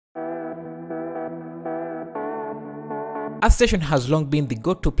Artstation has long been the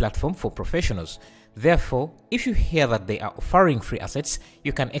go-to platform for professionals. Therefore, if you hear that they are offering free assets,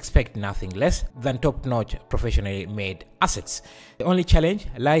 you can expect nothing less than top-notch professionally made assets. The only challenge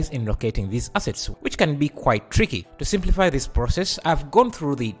lies in locating these assets, which can be quite tricky. To simplify this process, I've gone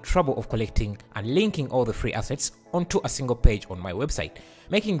through the trouble of collecting and linking all the free assets onto a single page on my website,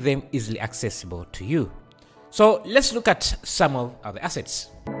 making them easily accessible to you. So let's look at some of the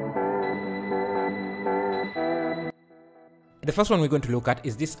assets. The first one we're going to look at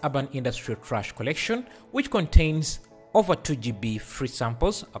is this Urban Industrial Trash collection, which contains over 2 GB free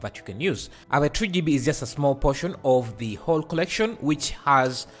samples that you can use. The 2 GB is just a small portion of the whole collection, which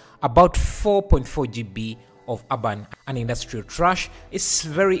has about 4.4 GB of urban and industrial trash. It's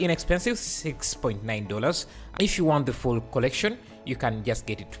very inexpensive, $6.9. If you want the full collection, you can just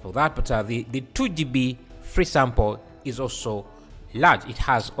get it for that, but the 2 GB free sample is also large. It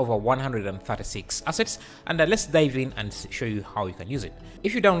has over 136 assets, and let's dive in and show you how you can use it.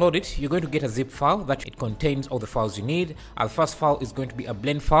 If you download it, you're going to get a zip file that it contains all the files you need. The first file is going to be a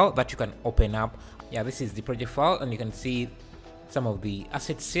blend file that you can open up. Yeah, this is the project file, and you can see some of the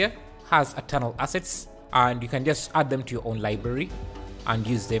assets here. Has a ton of assets, and you can just add them to your own library and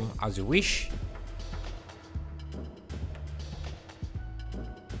use them as you wish.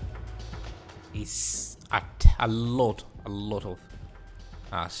 It's a lot of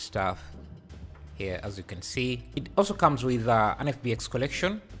stuff here, as you can see. It also comes with an FBX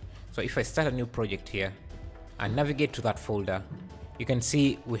collection. So if I start a new project here and navigate to that folder, you can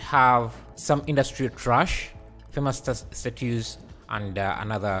see we have some industrial trash, famous statues, and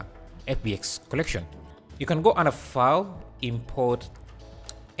another FBX collection. You can go under File, Import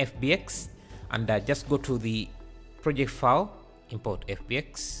FBX, and just go to the project file, Import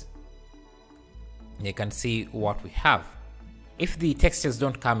FBX. You can see what we have. If the textures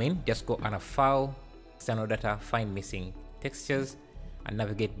don't come in, just go under File, External Data, find Missing Textures, and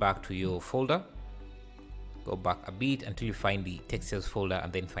navigate back to your folder. Go back a bit until you find the textures folder,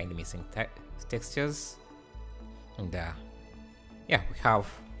 and then find the missing textures. And yeah, we have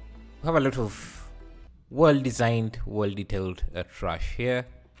a lot of well-designed, well-detailed trash here.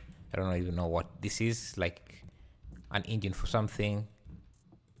 I don't even know what this is, like an engine for something.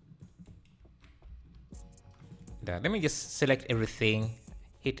 Let me just select everything,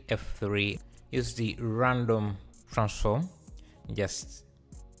 hit F3, use the random transform, and just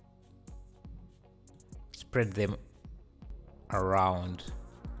spread them around.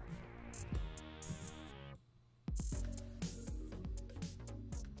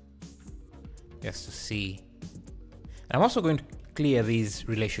 Just to see. I'm also going to clear these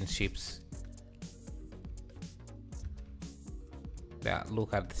relationships.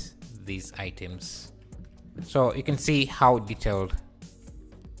 Look at these items. So you can see how detailed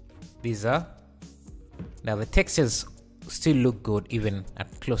these are. Now the textures still look good even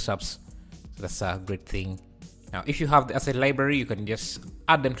at close-ups. So that's a great thing. Now if you have the asset library, you can just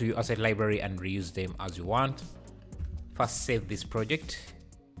add them to your asset library and reuse them as you want. First, save this project.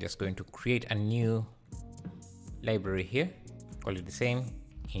 Just going to create a new library here. Call it the same,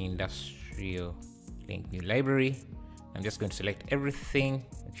 industrial link new library. I'm just going to select everything,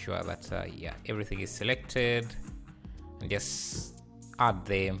 make sure that yeah, everything is selected, and just add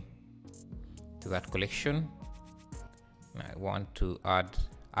them to that collection. I want to add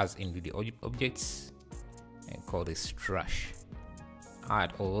as in video objects and call this trash.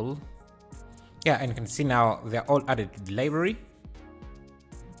 Add all. Yeah, and you can see now they're all added to the library.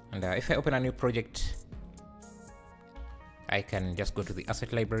 And if I open a new project, I can just go to the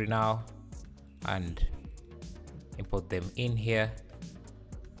asset library now and import them in here.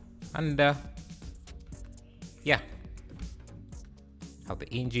 And yeah, have the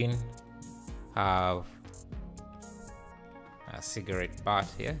engine, have a cigarette butt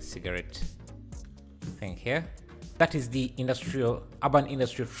here, cigarette thing here. That is the urban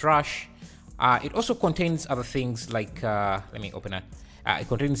industrial trash. It also contains other things like let me open it. It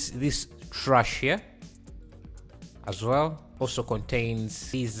contains this trash here as well. Also contains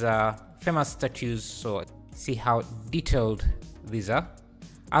these famous statues. So see how detailed these are.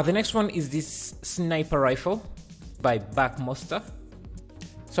 The next one is this sniper rifle by Backmonster.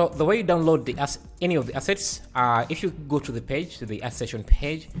 So the way you download any of the assets, if you go to the page, to the Artstation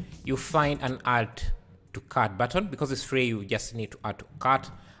page, you find an add to cart button. Because it's free, you just need to add to cart,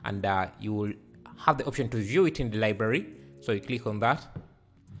 and you will have the option to view it in the library. So you click on that,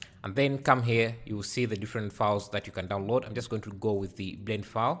 and then come here, you will see the different files that you can download. I'm just going to go with the blend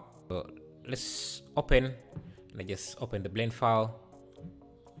file. So let's open, and I just open the blend file.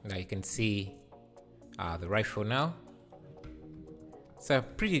 Now you can see the rifle now. It's a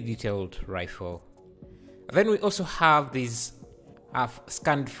pretty detailed rifle. Then we also have these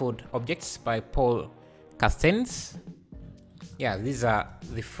scanned food objects by Paul Castens. Yeah, these are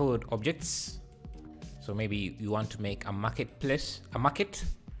the food objects. So maybe you want to make a marketplace,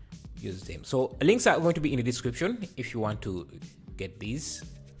 use them. So links are going to be in the description if you want to get these.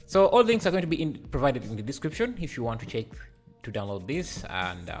 So all links are going to be provided in the description if you want to check to download this,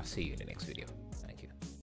 and I'll see you in the next video.